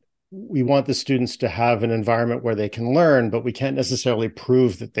and we want the students to have an environment where they can learn, but we can't necessarily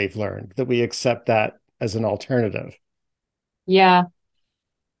prove that they've learned, that we accept that as an alternative. Yeah.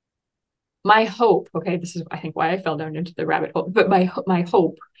 My hope, okay, this is I think why I fell down into the rabbit hole, but my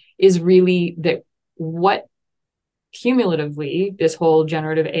hope is really that what cumulatively this whole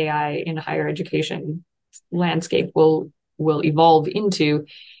generative AI in higher education landscape will evolve into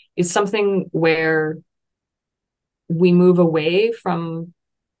is something where we move away from,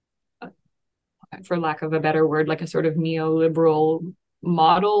 for lack of a better word, like a sort of neoliberal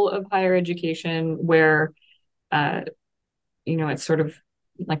model of higher education where uh, it's sort of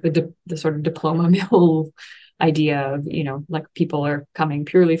like the sort of diploma mill idea of, like people are coming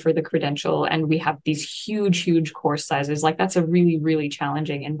purely for the credential and we have these huge course sizes. Like that's a really, really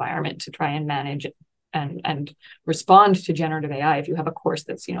challenging environment to try and manage and respond to generative AI. If you have a course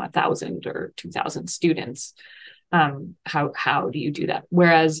that's 1,000 or 2,000 students, how do you do that?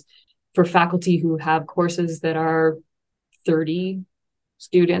 Whereas for faculty who have courses that are 30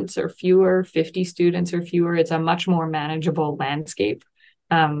 students or fewer, 50 students or fewer, it's a much more manageable landscape,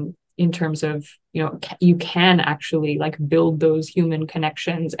 in terms of, you can actually like build those human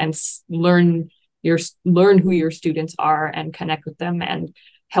connections and learn who your students are and connect with them and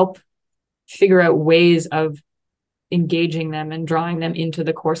help figure out ways of engaging them and drawing them into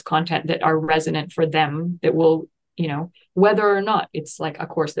the course content that are resonant for them, that will, whether or not it's like a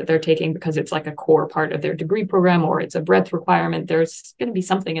course that they're taking because it's like a core part of their degree program or it's a breadth requirement, there's going to be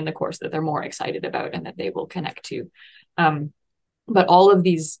something in the course that they're more excited about and that they will connect to. But all of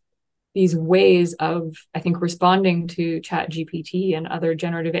these ways of, I think, responding to ChatGPT and other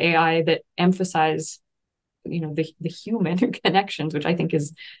generative AI that emphasize, the human connections, which I think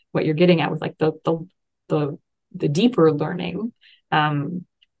is what you're getting at with like the deeper learning.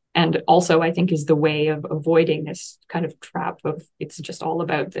 And also, I think, is the way of avoiding this kind of trap of it's just all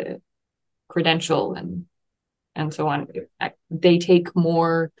about the credential and so on. They take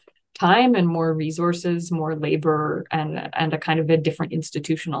more time and more resources, more labor, and a kind of a different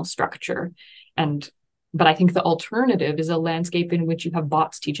institutional structure. But I think the alternative is a landscape in which you have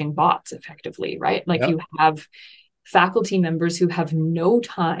bots teaching bots effectively, right? Like, you have faculty members who have no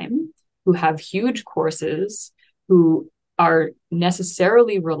time, who have huge courses, who are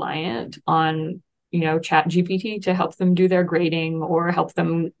necessarily reliant on, ChatGPT to help them do their grading or help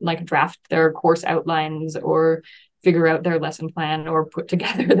them like draft their course outlines or figure out their lesson plan or put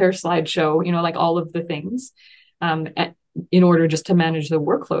together their slideshow, like all of the things, in order just to manage the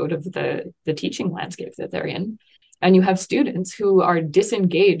workload of the teaching landscape that they're in. And you have students who are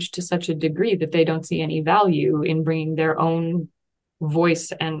disengaged to such a degree that they don't see any value in bringing their own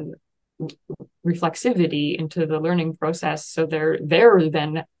voice and reflexivity into the learning process. So they're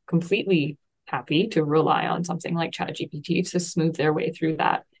then completely happy to rely on something like ChatGPT to smooth their way through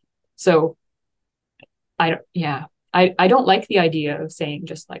that. So I don't like the idea of saying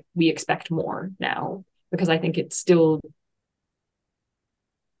just like we expect more now, because I think it still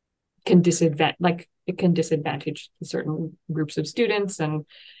can disadvantage certain groups of students and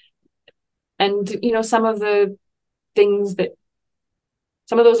some of the things that,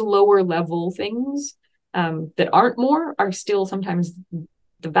 some of those lower level things that aren't more are still sometimes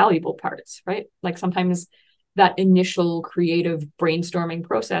the valuable parts, right? Like sometimes that initial creative brainstorming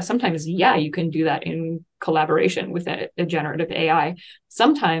process, sometimes, you can do that in collaboration with a generative AI.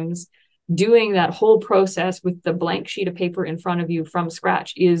 Sometimes doing that whole process with the blank sheet of paper in front of you from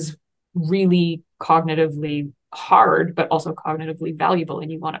scratch is really cognitively hard, but also cognitively valuable, and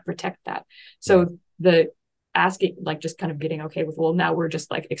you want to protect that. So the asking, like, just kind of getting okay with, well, now we're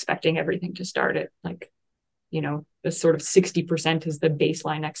just like expecting everything to start at like, the sort of 60% is the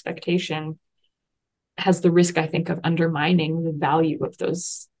baseline expectation, has the risk, I think, of undermining the value of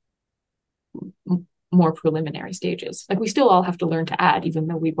those more preliminary stages. Like, we still all have to learn to add, even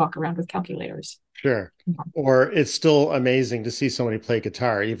though we walk around with calculators. Sure. Or it's still amazing to see somebody play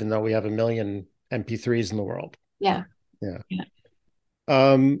guitar, even though we have a million MP3s in the world. Yeah.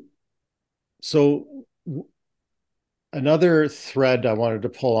 So another thread I wanted to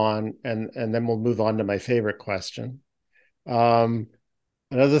pull on, and then we'll move on to my favorite question.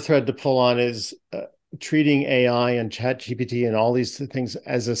 Another thread to pull on is treating AI and ChatGPT and all these things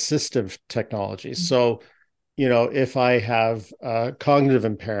as assistive technology. So, if I have cognitive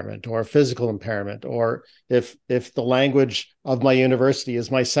impairment or physical impairment, or if the language of my university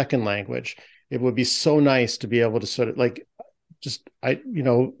is my second language, it would be so nice to be able to sort of like,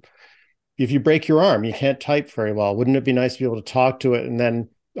 if you break your arm, you can't type very well. Wouldn't it be nice to be able to talk to it? And then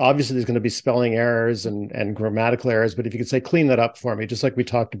obviously there's going to be spelling errors and grammatical errors, but if you could say, clean that up for me, just like we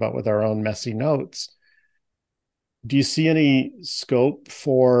talked about with our own messy notes. Do you see any scope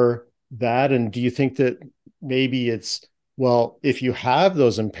for that? And do you think that maybe it's, well, if you have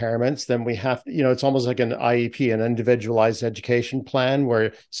those impairments, then we have, it's almost like an IEP, an individualized education plan,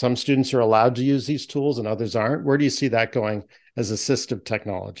 where some students are allowed to use these tools and others aren't? Where do you see that going as assistive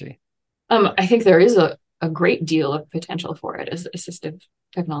technology? I think there is a great deal of potential for it as assistive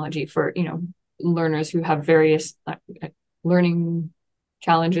technology for, learners who have various learning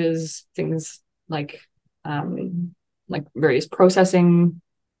challenges, things like various processing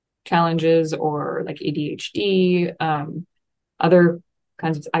challenges, or like ADHD, other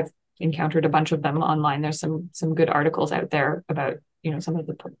kinds of, I've encountered a bunch of them online. There's some good articles out there about, some of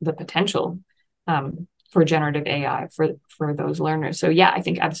the potential for generative AI for those learners. So I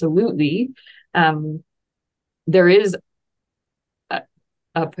think absolutely there is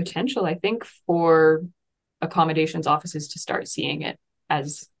a potential, I think, for accommodations offices to start seeing it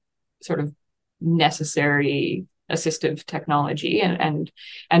as sort of necessary assistive technology, and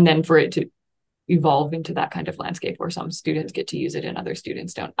then for it to evolve into that kind of landscape where some students get to use it and other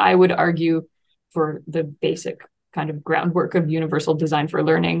students don't. I would argue for the basic kind of groundwork of universal design for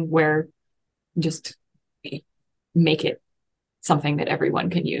learning, where just make it something that everyone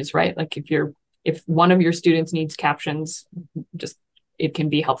can use, right? Like if one of your students needs captions, just it can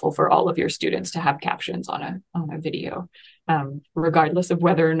be helpful for all of your students to have captions on a video, regardless of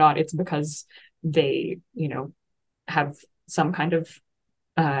whether or not it's because they, have some kind of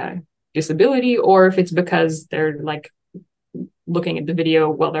disability, or if it's because they're like looking at the video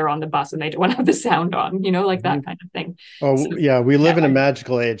while they're on the bus and they don't want to have the sound on, like that kind of thing. Oh, yeah, we live in a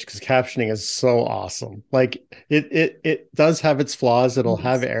magical age because captioning is so awesome. Like it does have its flaws, it'll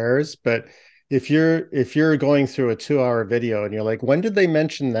have errors, but if you're going through a 2-hour video and you're like, when did they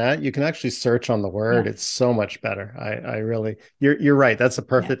mention that? You can actually search on the word. It's so much better. I really, you're right. That's a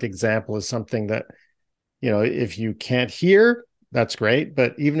perfect example of something that, if you can't hear, that's great.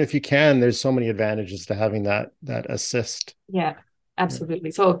 But even if you can, there's so many advantages to having that assist. Yeah, absolutely.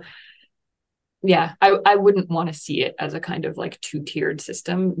 So yeah, I wouldn't want to see it as a kind of like 2-tiered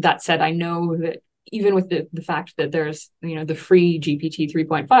system. That said, I know that even with the fact that there's, the free GPT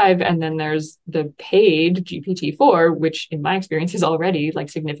 3.5 and then there's the paid GPT 4, which in my experience is already like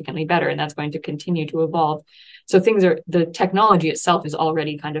significantly better, and that's going to continue to evolve. So the technology itself is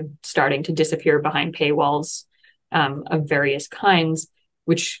already kind of starting to disappear behind paywalls of various kinds,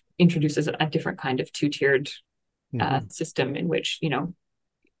 which introduces a different kind of 2-tiered system in which,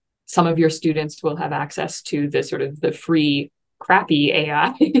 some of your students will have access to the sort of the free crappy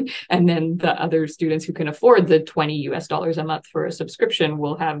AI, and then the other students who can afford the $20 a month for a subscription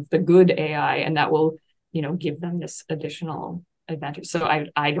will have the good AI, and that will, give them this additional advantage. So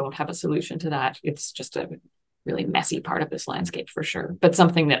I don't have a solution to that. It's just a really messy part of this landscape for sure, but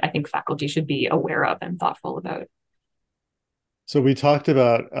something that I think faculty should be aware of and thoughtful about. So we talked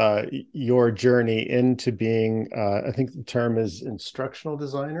about your journey into being, I think the term is instructional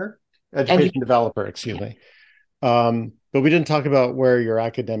designer, education developer, excuse me. But we didn't talk about where your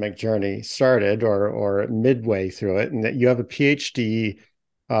academic journey started or midway through it, and that you have a PhD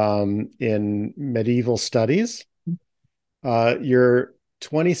in medieval studies. Your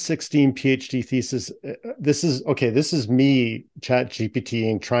 2016 PhD thesis, this is me chat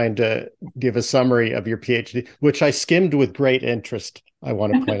GPTing trying to give a summary of your PhD, which I skimmed with great interest, I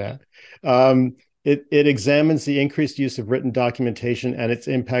want to point out. It examines the increased use of written documentation and its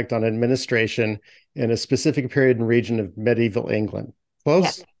impact on administration in a specific period and region of medieval England.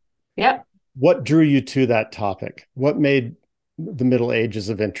 Close? Yeah. What drew you to that topic? What made the Middle Ages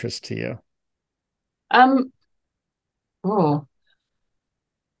of interest to you?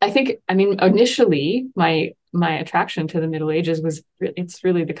 I think, initially my attraction to the Middle Ages was, it's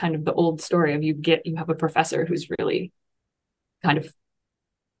really the kind of the old story of you have a professor who's really kind of,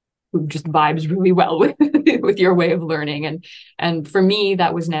 who just vibes really well with your way of learning. And for me,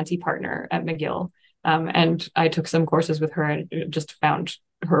 that was Nancy Partner at McGill. And I took some courses with her and just found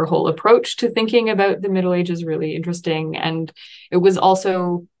her whole approach to thinking about the Middle Ages really interesting. And it was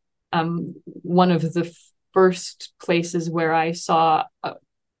also one of the first places where I saw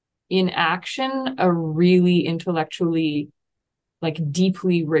in action a really intellectually, like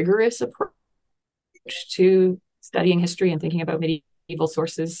deeply rigorous approach to studying history and thinking about medieval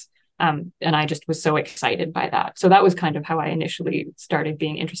sources. And I just was so excited by that. So that was kind of how I initially started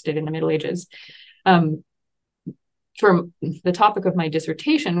being interested in the Middle Ages. For the topic of my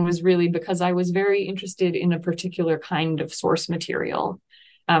dissertation was really because I was very interested in a particular kind of source material,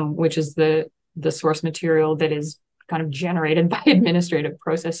 which is the source material that is kind of generated by administrative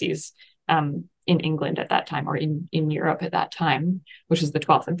processes in England at that time, or in Europe at that time, which is the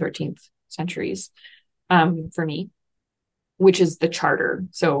 12th and 13th centuries for me, which is the charter.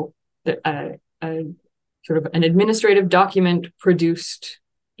 So a sort of an administrative document produced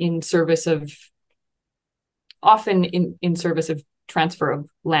in service of, often in service of transfer of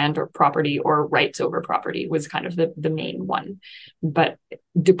land or property or rights over property was kind of the main one, but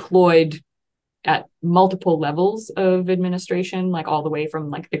deployed at multiple levels of administration, like all the way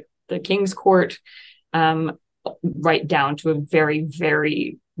from like the King's Court, right down to a very,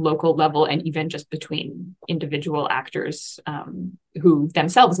 very local level, and even just between individual actors who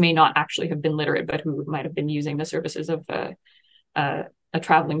themselves may not actually have been literate, but who might have been using the services of a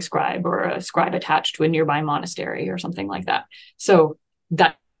traveling scribe or a scribe attached to a nearby monastery or something like that. So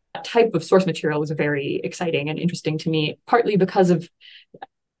that type of source material was very exciting and interesting to me, partly because of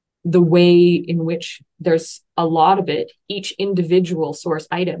the way in which there's a lot of it, each individual source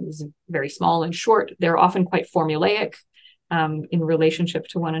item is very small and short. They're often quite formulaic in relationship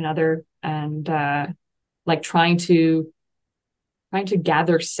to one another, and like trying to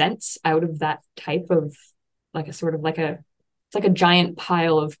gather sense out of that type of like a sort of like a, it's like a giant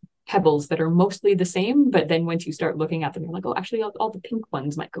pile of pebbles that are mostly the same, but then once you start looking at them, you're like, oh, actually all the pink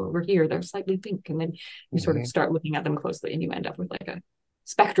ones might go over here. They're slightly pink. And then you sort of start looking at them closely and you end up with like a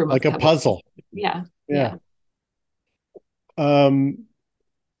spectrum like of a pebbles. puzzle. Yeah.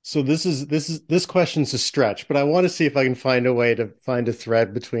 So this question's a stretch, but I want to see if I can find a way to find a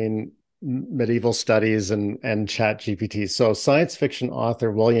thread between medieval studies and chat GPT. So science fiction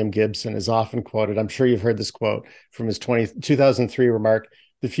author William Gibson is often quoted, I'm sure you've heard this quote, from his 2003 remark,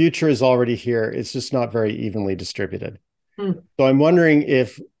 "The future is already here. It's just not very evenly distributed." So I'm wondering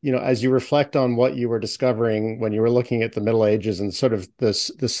if, as you reflect on what you were discovering when you were looking at the Middle Ages and sort of the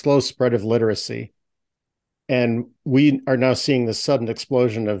slow spread of literacy, and we are now seeing this sudden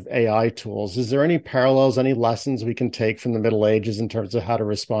explosion of AI tools, is there any parallels, any lessons we can take from the Middle Ages in terms of how to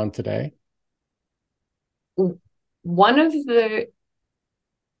respond today? One of the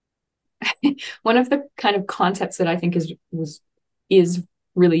kind of concepts that I think is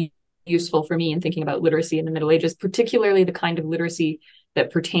really useful for me in thinking about literacy in the Middle Ages, particularly the kind of literacy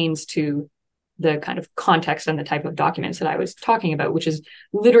that pertains to the kind of context and the type of documents that I was talking about, which is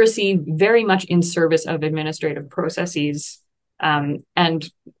literacy very much in service of administrative processes, and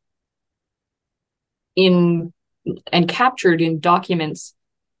captured in documents,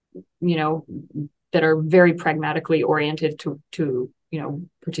 that are very pragmatically oriented to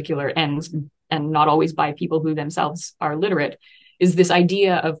particular ends, and not always by people who themselves are literate, is this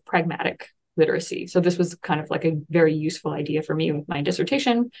idea of pragmatic literacy. So this was kind of like a very useful idea for me with my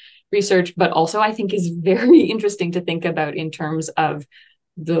dissertation research, but also I think is very interesting to think about in terms of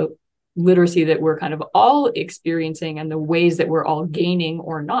the literacy that we're kind of all experiencing and the ways that we're all gaining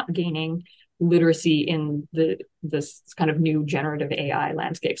or not gaining literacy in this kind of new generative AI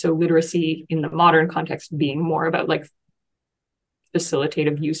landscape. So literacy in the modern context being more about like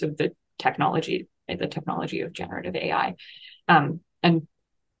facilitative use of the technology of generative AI. And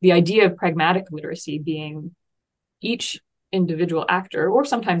the idea of pragmatic literacy being each individual actor, or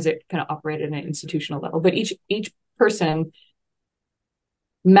sometimes it kind of operated at an institutional level, but each person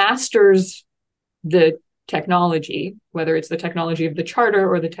masters the technology, whether it's the technology of the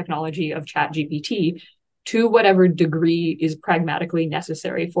charter or the technology of ChatGPT, to whatever degree is pragmatically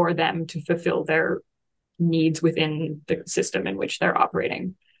necessary for them to fulfill their needs within the system in which they're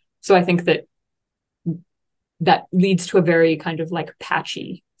operating. So I think that leads to a very kind of like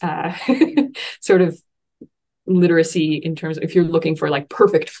patchy sort of literacy in terms of, if you're looking for like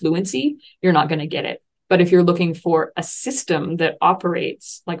perfect fluency, you're not going to get it. But if you're looking for a system that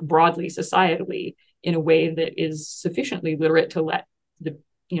operates like broadly societally in a way that is sufficiently literate to let the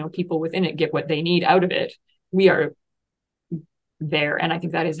people within it get what they need out of it, we are there. And I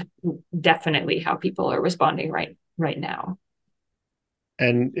think that is definitely how people are responding right now.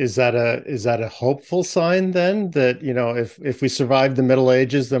 And is that a hopeful sign then that, if we survive the Middle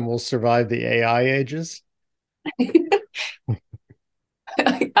Ages, then we'll survive the AI ages?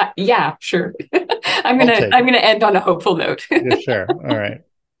 Yeah, sure. I'm gonna end on a hopeful note. Yeah, sure. All right.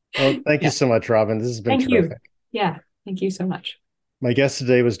 Well, thank you so much, Robin. This has been terrific. Yeah, thank you so much. My guest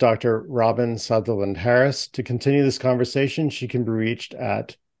today was Dr. Robin Sutherland Harris. To continue this conversation, she can be reached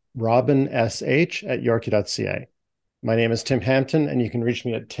at robinsh@yorkie.ca. My name is Tim Hampton, and you can reach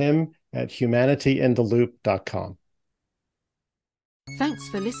me at tim@humanityintheloop.com. Thanks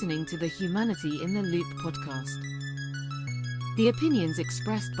for listening to the Humanity in the Loop podcast. The opinions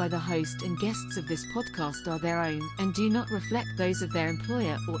expressed by the host and guests of this podcast are their own and do not reflect those of their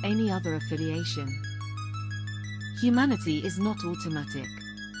employer or any other affiliation. Humanity is not automatic.